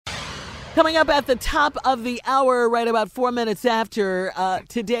Coming up at the top of the hour, right about 4 minutes after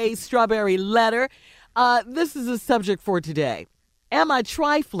today's Strawberry Letter. This is the subject for today. Am I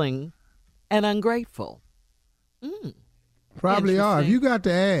trifling and ungrateful? Probably are. If you got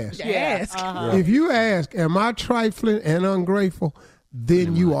to ask. Yes. If you ask, am I trifling and ungrateful,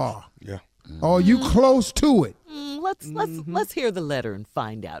 then you are. Yeah. Or you close to it. Let's hear the letter and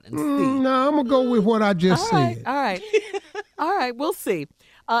find out and see. No, I'm going to go with what I just said. All right, we'll see.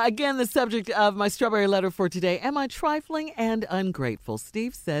 Again, the subject of my Strawberry Letter for today, am I trifling and ungrateful?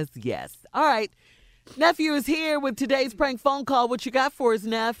 Steve says yes. All right, Nephew is here with today's prank phone call. What you got for us,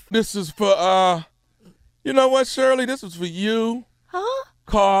 Neff? This is for, you know what, Shirley? This is for you. Huh?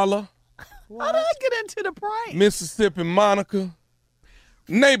 Carla. How did I get into the prank? Mississippi Monica.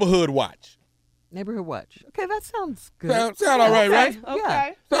 Neighborhood Watch. Neighborhood Watch. Okay, that sounds good. Sound all right, right?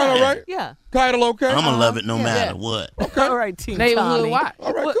 Okay. Sound all right? Yeah. Title okay? I'm going to love it no matter what. Okay. All right, Team Neighborhood Tommy. Watch.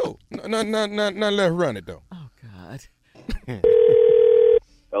 All right, cool. Now let's run it, though. Oh, God.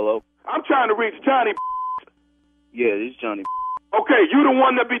 Hello? I'm trying to reach Johnny. Yeah, this is Johnny. Okay, you the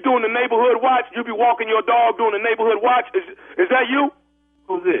one that be doing the neighborhood watch? You be walking your dog doing the neighborhood watch? Is that you?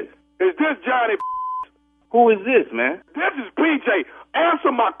 Who's this? Is this Johnny? Who is this, man? This is PJ.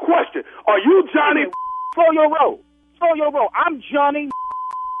 Answer my question. Are you Johnny? Slow your roll. Slow your roll. I'm Johnny,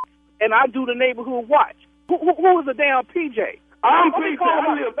 and I do the neighborhood watch. Who is the damn PJ? I'm Don't PJ. call I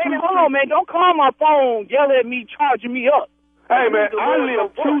my, live baby, two hold on, man. Don't call my phone, yell at me, charging me up. Hey, man, I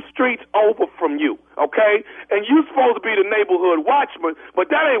live 2 streets over from you, okay? And you supposed to be the neighborhood watchman,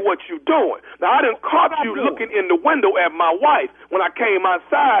 but that ain't what you doing. Now, I done caught you looking in the window at my wife. When I came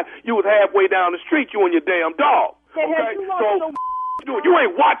outside, you was halfway down the street, you and your damn dog, okay? So you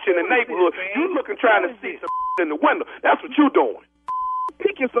ain't watching the neighborhood. You looking trying to see some in the window. That's what you doing.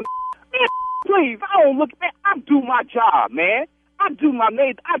 Picking some man, please, I don't look, man. I do my job, man. I do my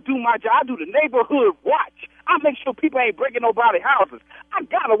job. I do the neighborhood watch. I make sure people ain't breaking nobody's houses. I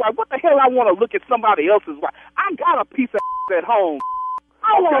got a wife. What the hell I want to look at somebody else's wife? I got a piece of at home.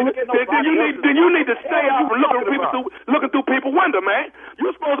 I don't want to look at nobody else's. Then you need to stay out from looking through people's window, man.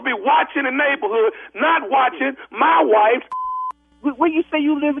 You're supposed to be watching the neighborhood, not watching my wife. Where you say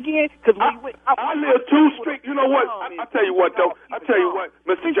you live again? Cause I live 2 streets. You know what? I tell you what, though. I tell you what,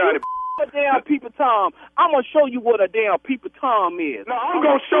 Mr. Johnny. A damn Peeper Tom. I'm gonna show you what a damn Peeper Tom is. No, I'm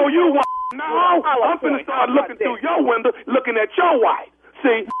gonna show you what. No, I'm finna start looking through your window, looking at your wife.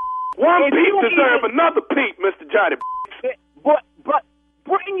 See, one peep deserve another peep, Mr. Johnny. But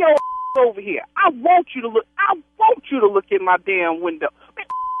bring your over here. I want you to look in my damn window. Man,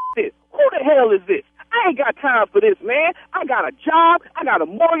 this. Who the hell is this? I ain't got time for this, man. I got a job. I got a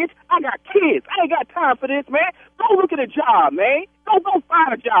mortgage. I got kids. I ain't got time for this, man. Go look at a job, man. Go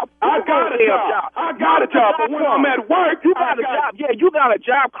find a job. I got a job. I got a job. But when I'm at work, you got a job. Yeah, you got a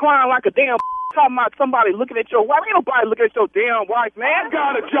job crying like a damn talking about somebody looking at your wife. Ain't nobody looking at your damn wife, man. I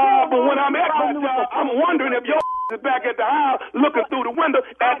got a job, but when I'm at my job, I'm wondering if your is back at the house looking through the window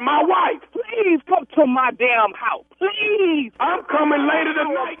at my wife. Please come to my damn house. Please. I'm coming later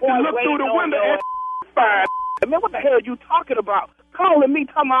tonight to look through the window at fine. Man, what the hell are you talking about? Calling me,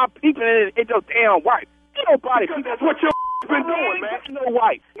 talking about people at your damn wife. Ain't nobody. That's what your been doing, man. No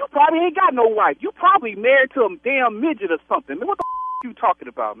wife. You probably ain't got no wife. You probably married to a damn midget or something. Man, what the you talking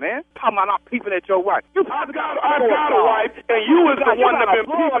about, man? Talking about not peeping at your wife. I got a wife, and you is the one that been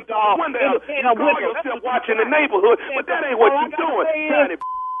peeping through the window. You call yourself watching the neighborhood, but that ain't what you doing.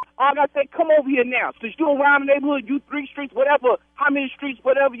 All I gotta say, come over here now. Since you around the neighborhood, you 3 streets, whatever, how many streets,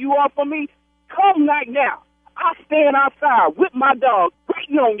 whatever you are from me, come right now. I stand outside with my dog,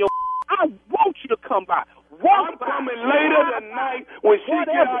 waiting on your. I want you to come by. I'm coming later tonight when she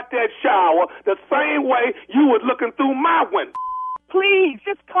get out that shower, the same way you was looking through my window. Please,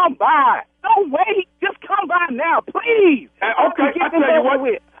 just come by. Don't wait. Just come by now, please. Okay, I tell you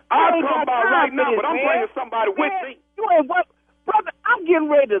what. I'll come by right now, but I'm bringing somebody with me. You ain't what? Brother, I'm getting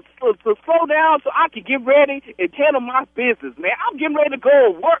ready to slow down so I can get ready and handle my business, man. I'm getting ready to go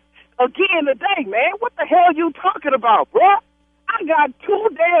to work again today, man. What the hell you talking about, bro? I got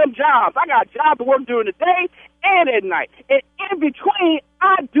 2 damn jobs. I got jobs to work during the day and at night. And in between,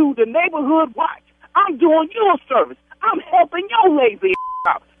 I do the neighborhood watch. I'm doing your service. I'm helping your lazy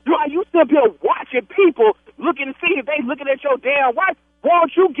out. While you sit here watching people looking to see if they looking at your damn wife, why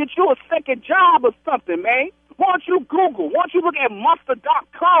don't you get you a second job or something, man? Why don't you Google? Why don't you look at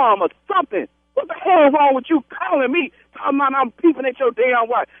Monster.com or something? What the hell is wrong with you calling me, talking about I'm peeping at your damn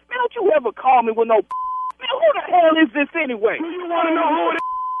wife? Man, don't you ever call me with no. Man, who the hell is this anyway? Do you want to know who it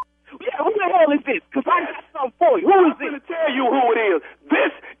is? Yeah, who the hell is this? Because I got something for you. Who is I'm this? going to tell you who it is.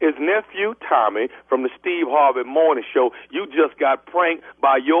 This is Nephew Tommy from the Steve Harvey Morning Show. You just got pranked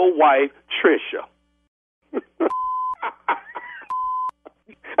by your wife, Trisha.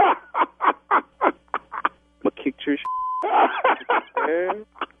 I'm going to kick Trisha.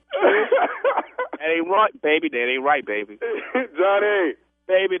 That ain't right, baby. That ain't right, baby. Johnny.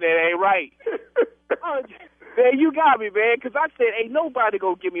 Baby, that ain't right. Man, you got me, man, because I said ain't nobody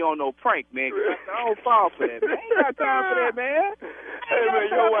going to get me on no prank, man. 'Cause I don't fall for that, man. I ain't got time for that, man. Hey, man,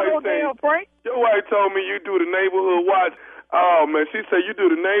 your wife no damn prank. Your wife told me you do the neighborhood watch. Oh, man, she said you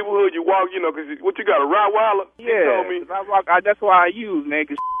do the neighborhood, you walk, because what you got, a Rottweiler? She Yeah, told me. that's why I use, man,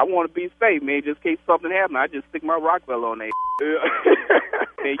 because I want to be safe, man, just in case something happens. I just stick my Rockwell on that.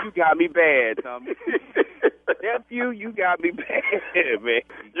 Man, you got me bad, Tommy. Nephew, you got me bad, man.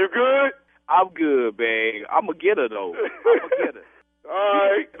 You good? I'm good, man. I'm going to get her, though. I'm going to get her. All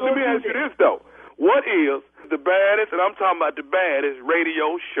right. Let me ask you this, though. What is the baddest, and I'm talking about the baddest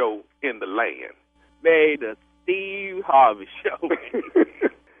radio show in the land? Man, the Steve Harvey Show, man.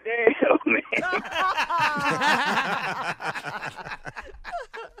 Damn, man.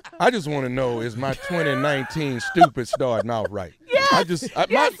 I just want to know, is my 2019 stupid starting off right? Yes,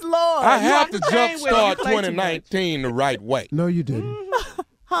 yes, Lord. I have to You playing with it. You jumpstart play too 2019 the right way. No, you didn't.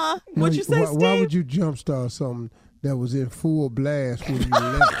 Huh? No, What'd you say, Steve? Why would you jumpstart something that was in full blast when you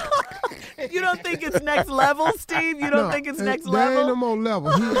left? You don't think it's next level, Steve? You don't think it's next There ain't no level? more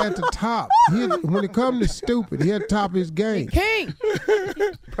level. He at the top. When it comes to stupid, he at the top of his game. King.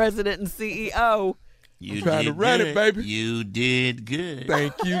 President and CEO. You trying to did run good. it, baby. You did good.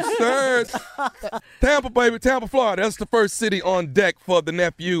 Thank you, sir. Tampa, baby. Tampa, Florida. That's the first city on deck for the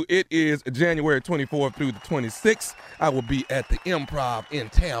nephew. It is January 24th through the 26th. I will be at the Improv in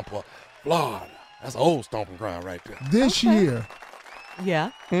Tampa, Florida. That's an old stomping ground right there. This year,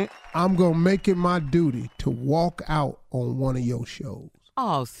 Yeah. I'm going to make it my duty to walk out on one of your shows.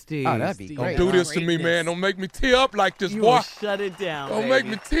 Oh, Steve. Oh, that'd be Don't great. do this to me, man. Don't make me tear up like this, You boy. will shut it down, Don't baby. make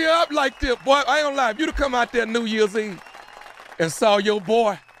me tear up like this, boy. I ain't gonna lie. If you'd have come out there New Year's Eve and saw your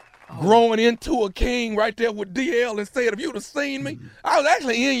boy growing into a king right there with DL and said, if you'd have seen me, I was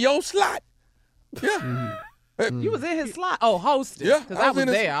actually in your slot. Yeah. You was in his slot. Oh, hosting. Yeah, Because I I was was in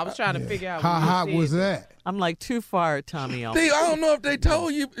his- there. I was trying to figure out How what you hot said. was that? I'm like too far, Tommy. Off. Steve, I don't know if they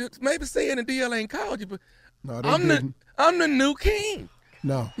told you. Maybe saying the DL ain't called you, but No, they I'm didn't. the new king.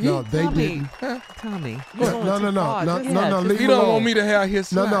 No, they Tommy. didn't. Tommy. You're going No, too far. Just- leave He him don't alone. want me to have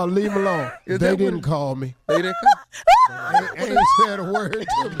his No, slot. leave him alone. Is They that what didn't it- call me. They didn't come. Ain't said a word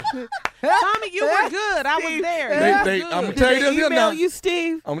to me. Tommy, you were good. I was there. You was I'm good. gonna tell you Did this they here now. email you,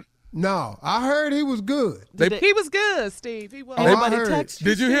 Steve? No, I heard he was good. He was good, Steve. He was. Oh, Anybody I heard text you?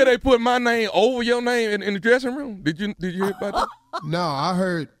 Did you hear they put my name over your name in the dressing room? Did you hear about that? No, I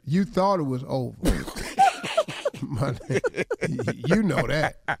heard you thought it was over. You know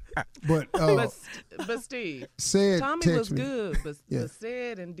that. But But Steve, said Tommy text was me. good, but Yeah.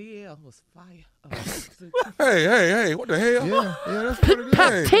 said and DL was fire. Hey, what the hell? Yeah, that's what it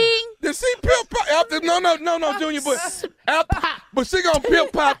is. Hey. Did she pimp pot after? No, Junior, but she gonna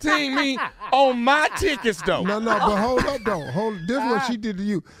pimp pot team me on my tickets though. No, but hold up though. This is what she did to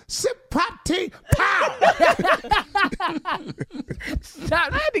you. Sip pop tea, pow. I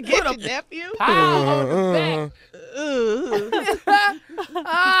had to get him, nephew.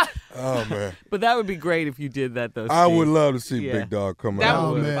 Oh man, But that would be great if you did that, though. I Steve. would love to see Yeah. Big Dog come That out.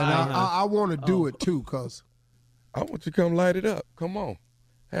 Oh would- man, fine, I want to do it too, cause I want you to come light it up. Come on,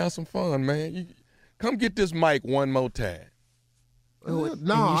 have some fun, man. You come get this mic one more time. no,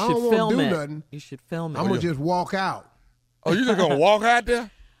 And I you don't should want film to do it. nothing. You should film it. I'm gonna just walk out. Oh, you just gonna walk out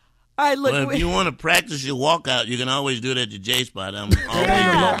there? All right, look. Well, if you want to practice your walkout, you can always do it at the J Spot. I'm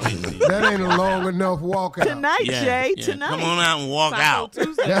That ain't a long enough walk out. tonight, Jay. yeah. Tonight. Come on out and walk out.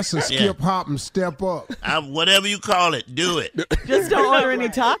 That's a skip, hop, and step up. Whatever you call it, do it. Just don't order any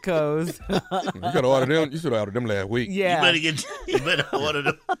tacos. You gotta order them. You should have ordered them last week. Yeah. You better order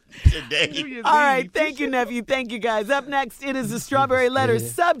them today. All right. Thank you, nephew. Thank you, guys. Up next, it is the Strawberry Letter.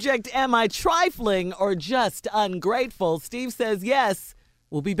 Subject, am I trifling or just ungrateful? Steve says yes.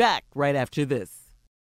 We'll be back right after this.